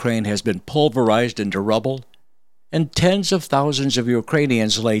after Ukraine has been pulverized into rubble and tens of thousands of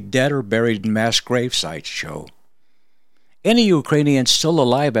Ukrainians lay dead or buried in mass grave sites, Joe. Any Ukrainians still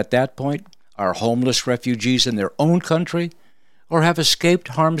alive at that point are homeless refugees in their own country or have escaped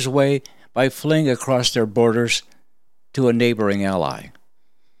harm's way by fleeing across their borders to a neighboring ally.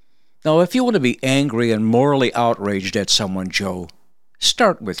 Now, if you want to be angry and morally outraged at someone, Joe,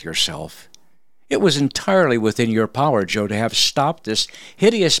 start with yourself. It was entirely within your power, Joe, to have stopped this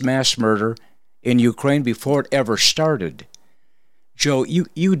hideous mass murder in Ukraine before it ever started. Joe,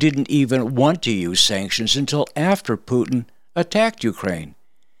 you didn't even want to use sanctions until after Putin attacked Ukraine.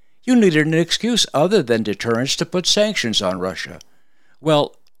 You needed an excuse other than deterrence to put sanctions on Russia.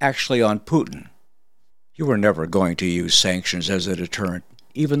 Well, actually on Putin. You were never going to use sanctions as a deterrent,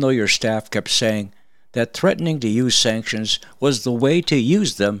 even though your staff kept saying that threatening to use sanctions was the way to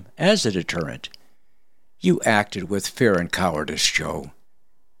use them as a deterrent. You acted with fear and cowardice, Joe.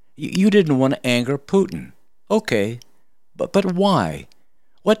 You didn't want to anger Putin. Okay, but why?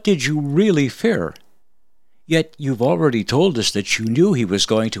 What did you really fear? Yet you've already told us that you knew he was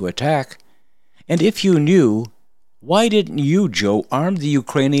going to attack. And if you knew, why didn't you, Joe, arm the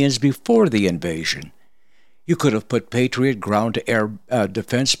Ukrainians before the invasion? You could have put Patriot ground-to-air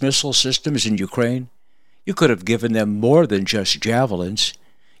defense missile systems in Ukraine. You could have given them more than just javelins.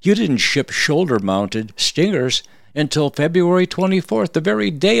 You didn't ship shoulder-mounted Stingers until February 24th, the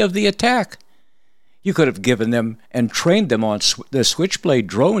very day of the attack. You could have given them and trained them on the Switchblade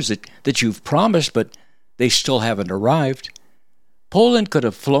drones that you've promised, but they still haven't arrived. Poland could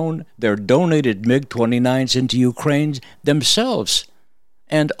have flown their donated MiG-29s into Ukraine themselves,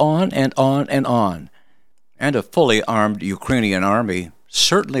 and on and on and on. And a fully armed Ukrainian army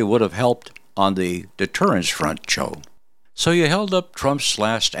certainly would have helped on the deterrence front, Joe. So you held up Trump's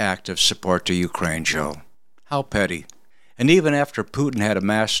last act of support to Ukraine, Joe. How petty. And even after Putin had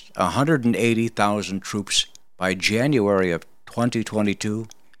amassed 180,000 troops by January of 2022,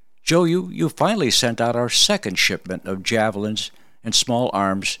 Joe, you finally sent out our second shipment of javelins and small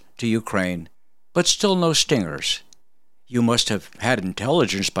arms to Ukraine, but still no Stingers. You must have had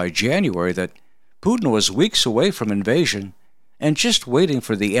intelligence by January that Putin was weeks away from invasion and just waiting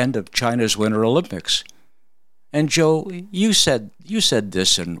for the end of China's Winter Olympics. And Joe, you said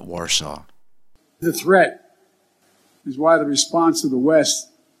this in Warsaw. The threat is why the response of the West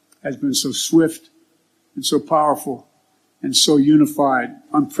has been so swift and so powerful and so unified,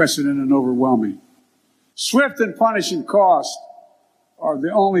 unprecedented and overwhelming. Swift and punishing cost are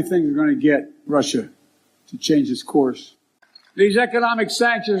the only things that are going to get Russia to change its course. These economic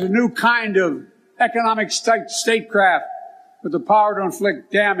sanctions are a new kind of economic statecraft with the power to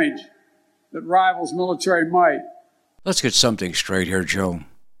inflict damage that rivals military might. Let's get something straight here, Joe.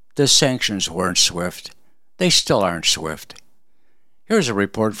 The sanctions weren't swift. They still aren't swift. Here's a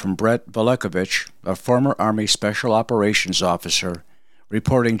report from Brett Velekovich, a former Army Special Operations officer,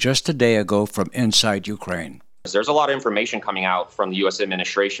 reporting just a day ago from inside Ukraine. There's a lot of information coming out from the U.S.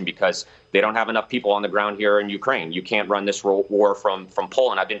 administration because they don't have enough people on the ground here in Ukraine. You can't run this war from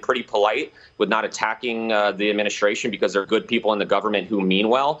Poland. I've been pretty polite with not attacking the administration because they're good people in the government who mean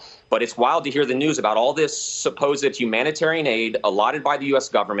well. But it's wild to hear the news about all this supposed humanitarian aid allotted by the U.S.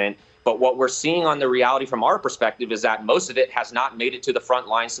 government. But what we're seeing on the reality from our perspective is that most of it has not made it to the front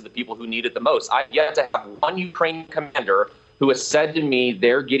lines to the people who need it the most. I've yet to have one Ukrainian commander who has said to me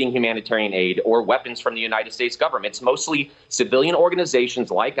they're getting humanitarian aid or weapons from the United States government. It's mostly civilian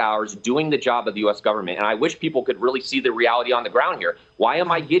organizations like ours doing the job of the U.S. government. And I wish people could really see the reality on the ground here. Why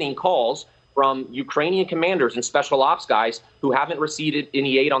am I getting calls from Ukrainian commanders and special ops guys who haven't received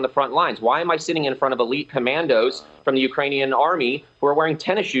any aid on the front lines? Why am I sitting in front of elite commandos from the Ukrainian army who are wearing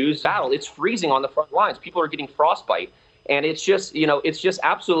tennis shoes? Battle. It's freezing on the front lines. People are getting frostbite. And it's just, it's just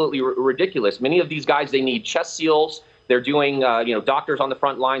absolutely ridiculous. Many of these guys, they need chest seals. They're doing, doctors on the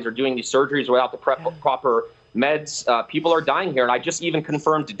front lines are doing these surgeries without the proper meds. People are dying here. And I just even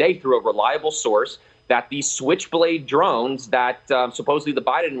confirmed today through a reliable source that these Switchblade drones that supposedly the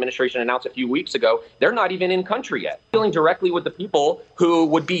Biden administration announced a few weeks ago, they're not even in country yet. Dealing directly with the people who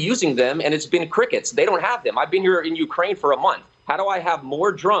would be using them, and it's been crickets. They don't have them. I've been here in Ukraine for a month. How do I have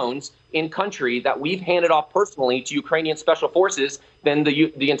more drones in country that we've handed off personally to Ukrainian special forces than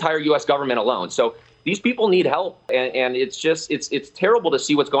the entire U.S. government alone? So these people need help, and it's terrible to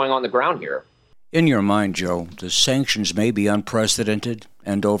see what's going on the ground here. In your mind, Joe, the sanctions may be unprecedented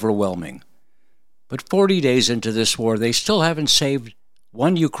and overwhelming. But 40 days into this war, they still haven't saved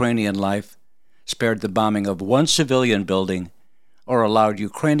one Ukrainian life, spared the bombing of one civilian building, or allowed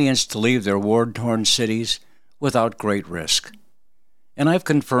Ukrainians to leave their war-torn cities without great risk. And I've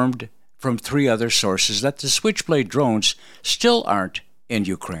confirmed from 3 other sources that the Switchblade drones still aren't in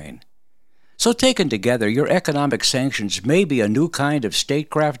Ukraine. So taken together, your economic sanctions may be a new kind of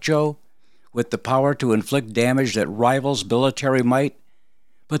statecraft, Joe, with the power to inflict damage that rivals military might.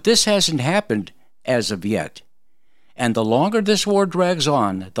 But this hasn't happened as of yet. And the longer this war drags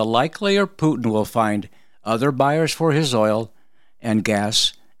on, the likelier Putin will find other buyers for his oil and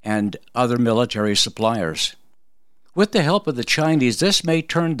gas and other military suppliers. With the help of the Chinese, this may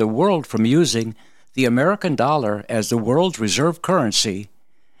turn the world from using the American dollar as the world's reserve currency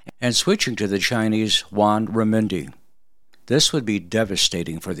and switching to the Chinese yuan renminbi. This would be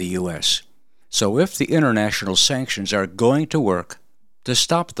devastating for the U.S. So if the international sanctions are going to work to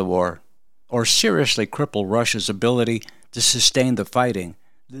stop the war or seriously cripple Russia's ability to sustain the fighting,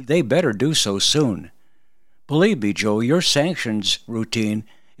 they better do so soon. Believe me, Joe, your sanctions routine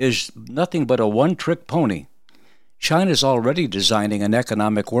is nothing but a one-trick pony. China's already designing an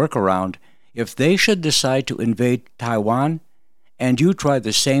economic workaround if they should decide to invade Taiwan and you try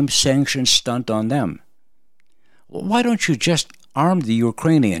the same sanction stunt on them. Why don't you just arm the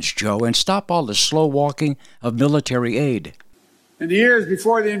Ukrainians, Joe, and stop all the slow walking of military aid? In the years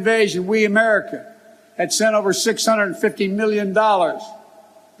before the invasion, we, America, had sent over $650 million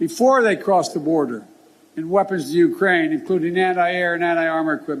before they crossed the border in weapons to Ukraine, including anti-air and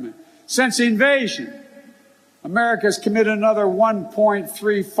anti-armor equipment. Since the invasion, America has committed another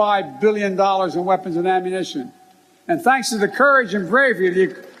 $1.35 billion in weapons and ammunition. And thanks to the courage and bravery of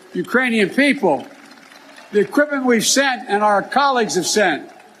the Ukrainian people, the equipment we've sent and our colleagues have sent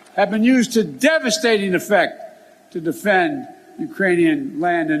have been used to devastating effect to defend Ukrainian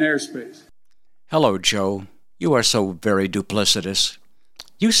land and airspace. Hello, Joe. You are so very duplicitous.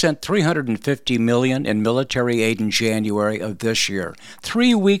 You sent $350 million in military aid in January of this year,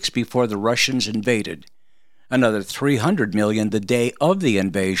 3 weeks before the Russians invaded. Another $300 million the day of the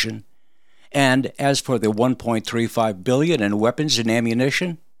invasion. And as for the $1.35 billion in weapons and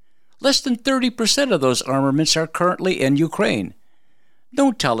ammunition, less than 30% of those armaments are currently in Ukraine.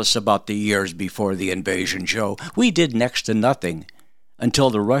 Don't tell us about the years before the invasion, Joe. We did next to nothing until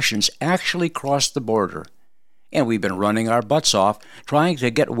the Russians actually crossed the border. And we've been running our butts off trying to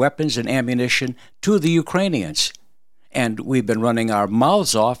get weapons and ammunition to the Ukrainians. And we've been running our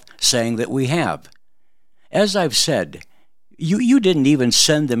mouths off saying that we have. As I've said, you didn't even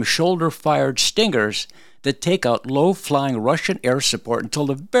send them shoulder-fired Stingers that take out low-flying Russian air support until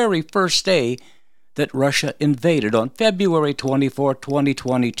the very first day that Russia invaded on February 24,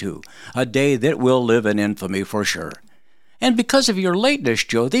 2022, a day that will live in infamy for sure. And because of your lateness,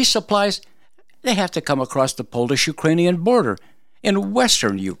 Joe, these supplies, they have to come across the Polish-Ukrainian border in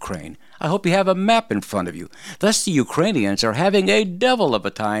western Ukraine. I hope you have a map in front of you. Thus, the Ukrainians are having a devil of a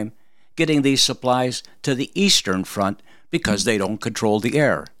time getting these supplies to the eastern front because they don't control the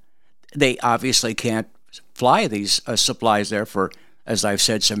air. They obviously can't fly these supplies there for, as I've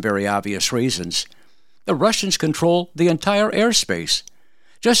said, some very obvious reasons. The Russians control the entire airspace.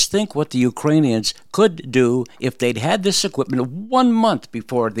 Just think what the Ukrainians could do if they'd had this equipment 1 month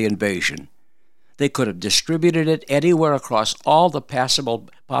before the invasion. They could have distributed it anywhere across all the possible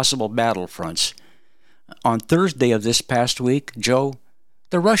battlefronts. On Thursday of this past week, Joe,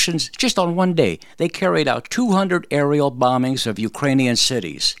 the Russians, just on one day, they carried out 200 aerial bombings of Ukrainian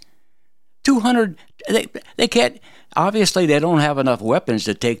cities. 200, they can't, obviously they don't have enough weapons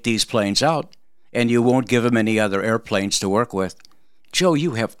to take these planes out, and you won't give them any other airplanes to work with. Joe,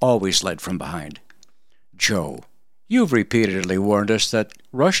 you have always led from behind. Joe, you've repeatedly warned us that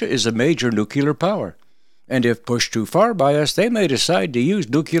Russia is a major nuclear power, and if pushed too far by us, they may decide to use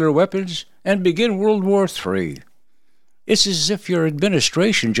nuclear weapons and begin World War III. It's as if your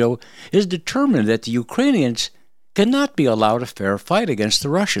administration, Joe, is determined that the Ukrainians cannot be allowed a fair fight against the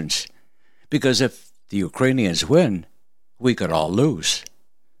Russians, because if the Ukrainians win, we could all lose.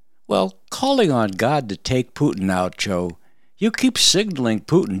 Well, calling on God to take Putin out, Joe, you keep signaling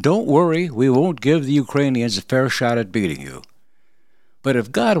Putin, don't worry, we won't give the Ukrainians a fair shot at beating you. But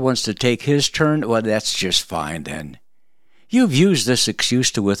if God wants to take his turn, well, that's just fine then. You've used this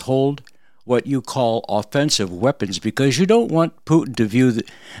excuse to withhold what you call offensive weapons because you don't want Putin to view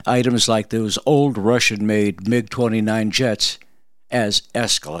items like those old Russian-made MiG-29 jets as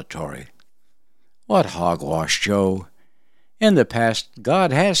escalatory. What hogwash, Joe. In the past,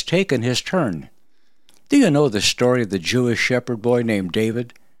 God has taken his turn. Do you know the story of the Jewish shepherd boy named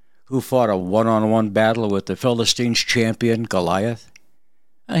David, who fought a one-on-one battle with the Philistines' champion, Goliath?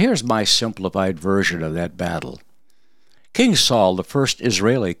 Now, here's my simplified version of that battle. King Saul, the first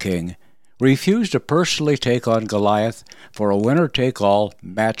Israeli king, refused to personally take on Goliath for a winner-take-all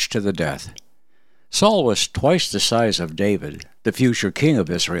match to the death. Saul was twice the size of David, the future king of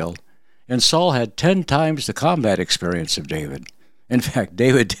Israel, and Saul had 10 times the combat experience of David. In fact,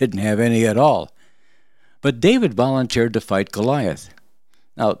 David didn't have any at all. But David volunteered to fight Goliath.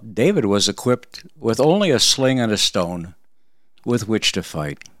 Now, David was equipped with only a sling and a stone with which to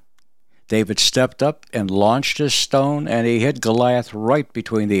fight. David stepped up and launched his stone, and he hit Goliath right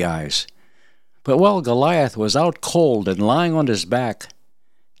between the eyes. But while Goliath was out cold and lying on his back,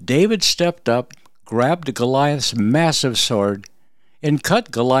 David stepped up, grabbed Goliath's massive sword, and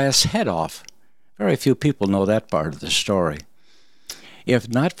cut Goliath's head off. Very few people know that part of the story. If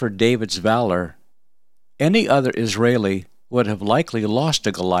not for David's valor, any other Israeli would have likely lost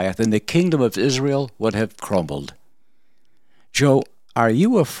to Goliath, and the kingdom of Israel would have crumbled. Joe, are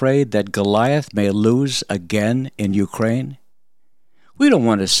you afraid that Goliath may lose again in Ukraine? We don't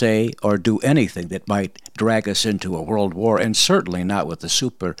want to say or do anything that might drag us into a world war, and certainly not with a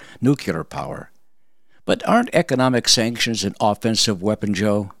super nuclear power. But aren't economic sanctions an offensive weapon,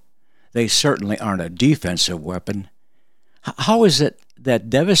 Joe? They certainly aren't a defensive weapon. How is it that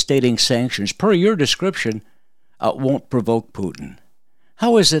devastating sanctions, per your description, won't provoke Putin?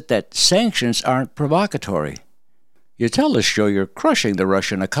 How is it that sanctions aren't provocatory? You tell us, Joe, you're crushing the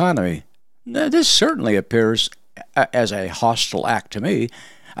Russian economy. Now, this certainly appears as a hostile act to me.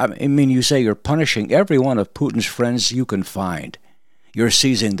 I mean, you say you're punishing every one of Putin's friends you can find. You're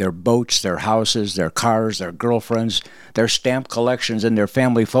seizing their boats, their houses, their cars, their girlfriends, their stamp collections, and their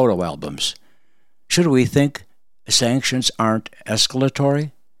family photo albums. Should we think sanctions aren't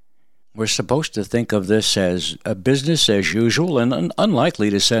escalatory? We're supposed to think of this as a business as usual and unlikely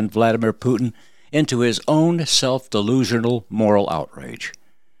to send Vladimir Putin into his own self-delusional moral outrage.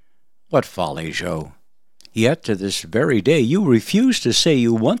 What folly, Joe. Yet to this very day you refuse to say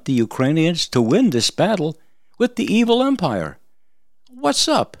you want the Ukrainians to win this battle with the evil empire. What's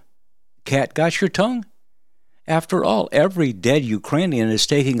up? Cat got your tongue? After all, every dead Ukrainian is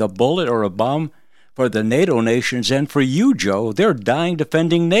taking a bullet or a bomb for the NATO nations, and for you, Joe, they're dying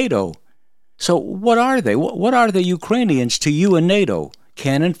defending NATO. So what are they? What are the Ukrainians to you and NATO?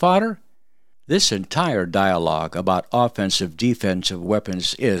 Cannon fodder? This entire dialogue about offensive-defensive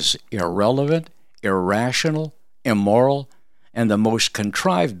weapons is irrelevant, irrational, immoral, and the most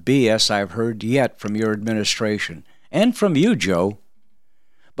contrived BS I've heard yet from your administration, and from you, Joe.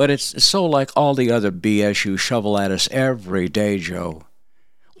 But it's so like all the other BS you shovel at us every day, Joe.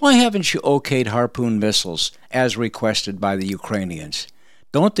 Why haven't you okayed Harpoon missiles as requested by the Ukrainians?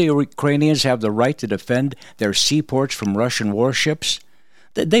 Don't the Ukrainians have the right to defend their seaports from Russian warships?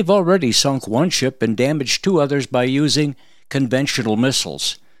 They've already sunk one ship and damaged 2 others by using conventional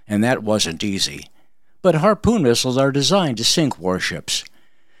missiles, and that wasn't easy. But Harpoon missiles are designed to sink warships.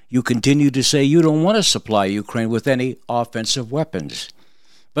 You continue to say you don't want to supply Ukraine with any offensive weapons.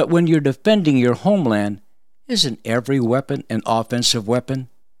 But when you're defending your homeland, isn't every weapon an offensive weapon?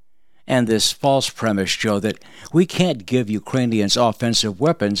 And this false premise, Joe, that we can't give Ukrainians offensive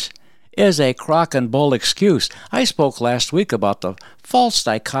weapons is a crock and bull excuse. I spoke last week about the false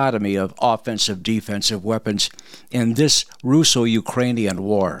dichotomy of offensive-defensive weapons in this Russo-Ukrainian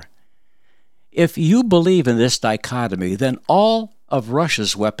war. If you believe in this dichotomy, then all of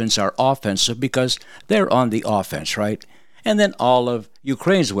Russia's weapons are offensive because they're on the offense, right? And then all of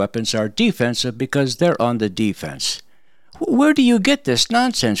Ukraine's weapons are defensive because they're on the defense. Where do you get this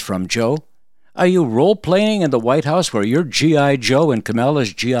nonsense from, Joe? Are you role-playing in the White House where you're G.I. Joe and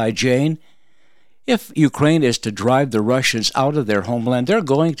Kamala's G.I. Jane? If Ukraine is to drive the Russians out of their homeland, they're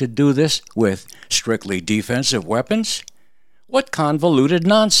going to do this with strictly defensive weapons? What convoluted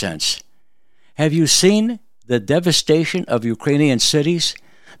nonsense! Have you seen the devastation of Ukrainian cities?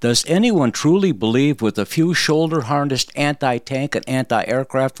 Does anyone truly believe with a few shoulder-harnessed anti-tank and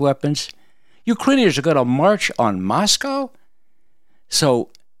anti-aircraft weapons, Ukrainians are going to march on Moscow? So,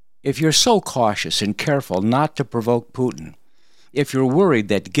 if you're so cautious and careful not to provoke Putin, if you're worried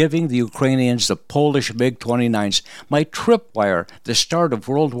that giving the Ukrainians the Polish MiG-29s might tripwire the start of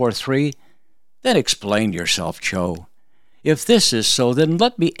World War III, then explain yourself, Joe. If this is so, then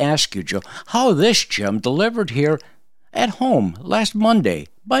let me ask you, Joe, how this gem delivered here at home last Monday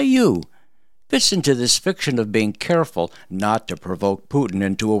by you fits into this fiction of being careful not to provoke Putin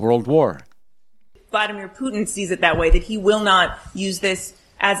into a world war. Vladimir Putin sees it that way, that he will not use this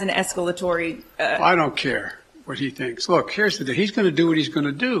as an escalatory... I don't care what he thinks. Look, here's the thing. He's going to do what he's going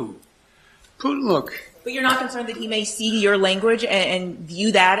to do. Putin, look... But you're not concerned that he may see your language and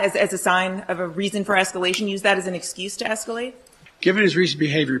view that as a sign of a reason for escalation, use that as an excuse to escalate? Given his recent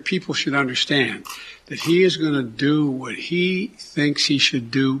behavior, people should understand that he is going to do what he thinks he should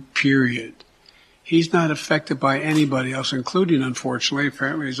do, period. He's not affected by anybody else, including, unfortunately,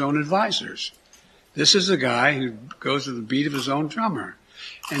 apparently his own advisors. This is a guy who goes to the beat of his own drummer.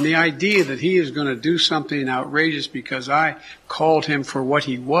 And the idea that he is going to do something outrageous because I called him for what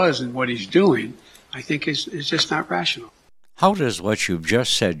he was and what he's doing, I think is just not rational. How does what you've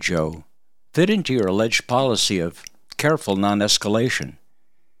just said, Joe, fit into your alleged policy of careful non-escalation?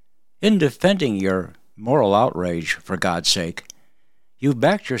 In defending your moral outrage, for God's sake, you've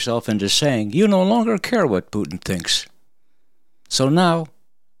backed yourself into saying you no longer care what Putin thinks. So now,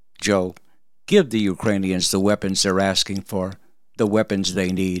 Joe, give the Ukrainians the weapons they're asking for, the weapons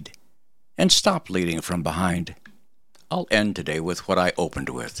they need, and stop leading from behind. I'll end today with what I opened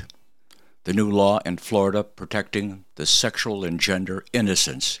with. The new law in Florida protecting the sexual and gender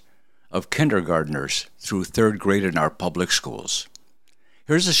innocence of kindergartners through third grade in our public schools.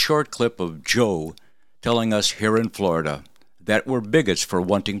 Here's a short clip of Joe telling us here in Florida that we're bigots for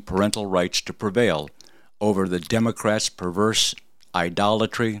wanting parental rights to prevail over the Democrats' perverse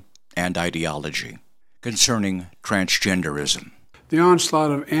idolatry and ideology concerning transgenderism. The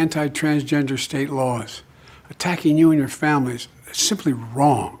onslaught of anti-transgender state laws attacking you and your families is simply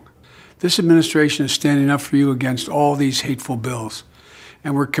wrong. This administration is standing up for you against all these hateful bills.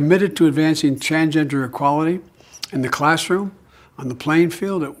 And we're committed to advancing transgender equality in the classroom, on the playing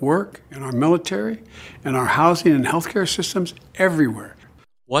field, at work, in our military, in our housing and healthcare systems, everywhere.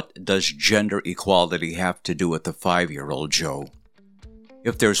 What does gender equality have to do with the 5-year-old, Joe?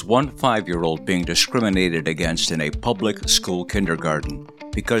 If there's one 5-year-old being discriminated against in a public school kindergarten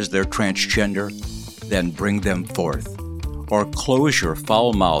because they're transgender, then bring them forth. Or close your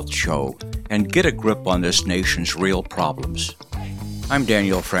foul mouth, Joe, and get a grip on this nation's real problems. I'm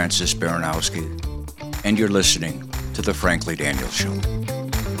Daniel Francis Baranowski, and you're listening to The Frankly Daniels Show.